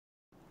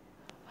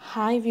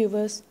Hi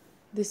viewers,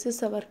 this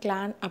is our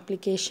clan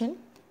application.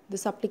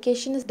 This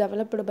application is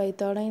developed by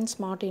Third Eye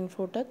Smart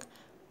Infotech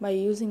by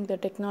using the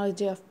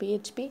technology of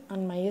PHP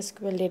and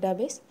MySQL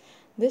database.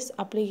 This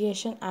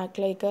application acts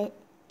like a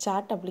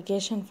chat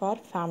application for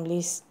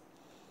families.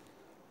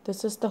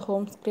 This is the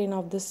home screen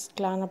of this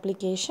clan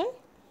application,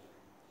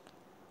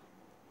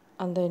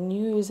 and the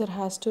new user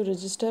has to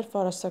register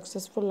for a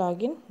successful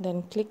login.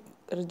 Then click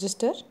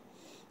register.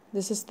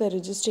 This is the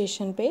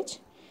registration page.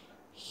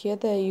 Here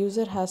the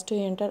user has to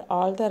enter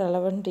all the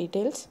relevant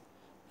details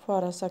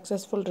for a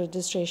successful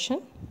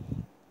registration.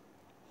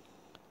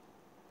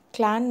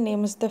 Clan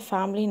name is the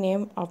family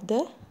name of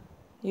the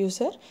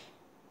user.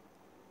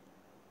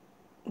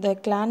 The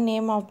clan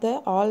name of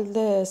all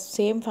the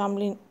same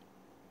family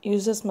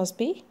users must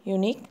be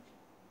unique.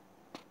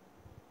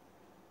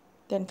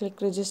 Then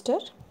click register.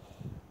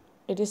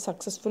 It is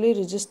successfully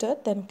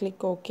registered. Then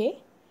click OK.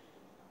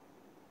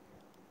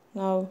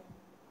 Now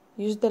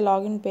use the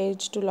login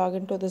page to log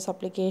into this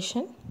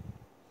application.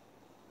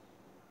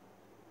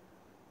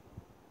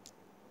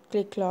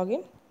 Click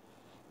login.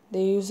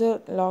 The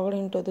user logged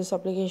into this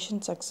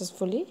application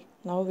successfully.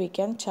 Now we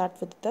can chat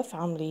with the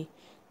family.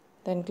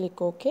 Then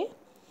click OK.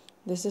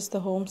 This is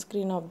the home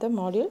screen of the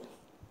module.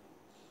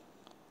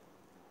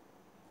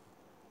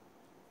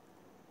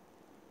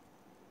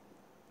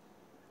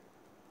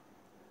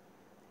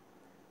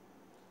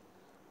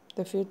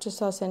 The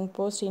features are send,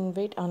 post,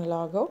 invite and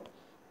logout.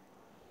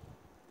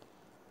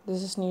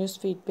 This is news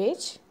feed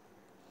page.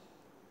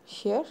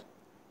 Here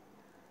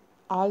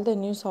all the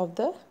news of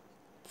the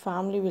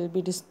family will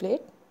be displayed.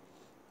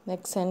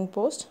 Next, send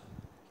post.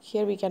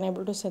 Here we can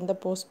able to send the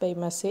post by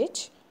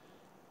message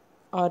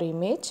or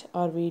image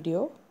or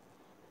video.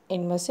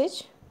 In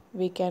message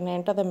we can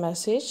enter the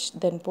message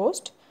then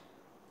post.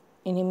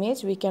 In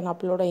image we can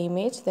upload an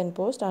image then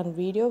post, and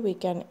video we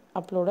can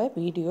upload a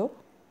video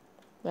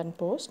then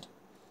post.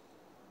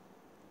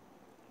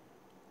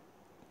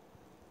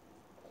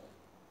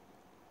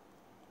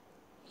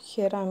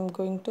 Here I am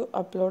going to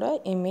upload an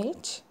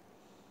image.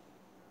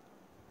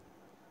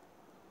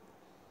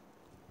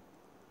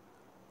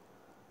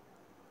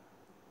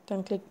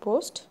 Then click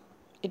post.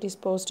 It is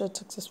posted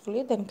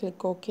successfully. Then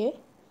click OK.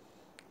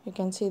 You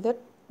can see that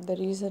the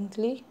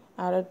recently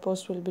added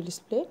post will be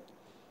displayed.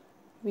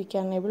 We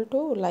can able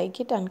to like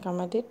it and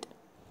comment it.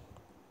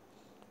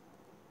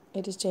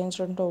 It is changed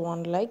into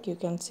one like. You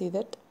can see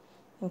that.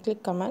 And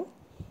click comment.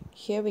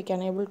 Here we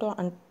can able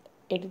to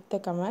edit the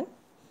comment.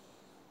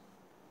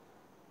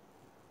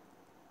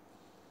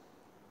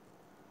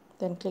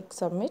 Then click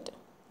submit.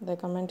 The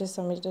comment is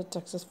submitted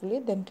successfully.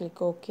 Then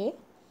click OK.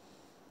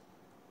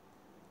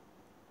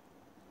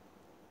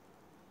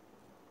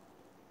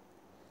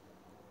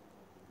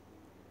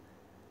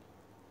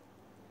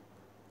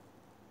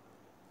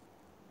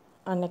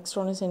 And next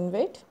one is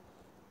invite.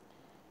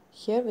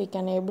 Here we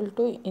can able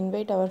to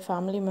invite our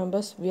family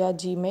members via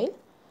Gmail.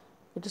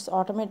 It is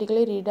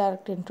automatically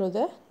redirected into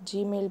the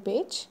Gmail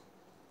page,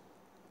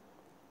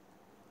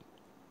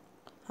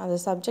 and the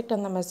subject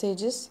and the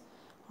message is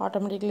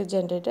automatically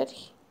generated.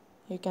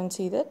 You can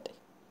see that.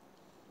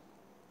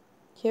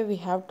 Here we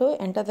have to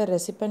enter the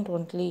recipient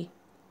only.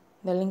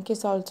 The link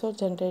is also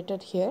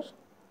generated here.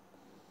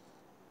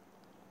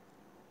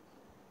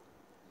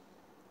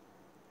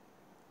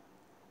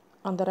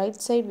 On the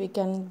right side we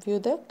can view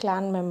the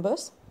clan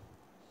members.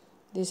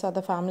 These are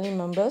the family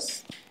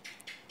members.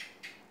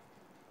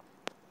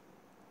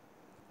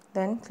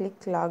 Then click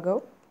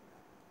logout.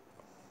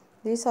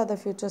 These are the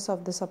features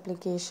of this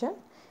application.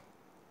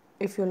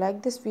 If you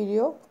like this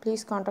video,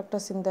 please contact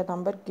us in the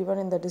number given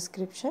in the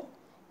description.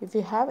 If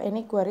you have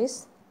any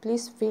queries,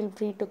 please feel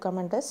free to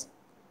comment us.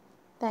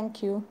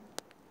 Thank you.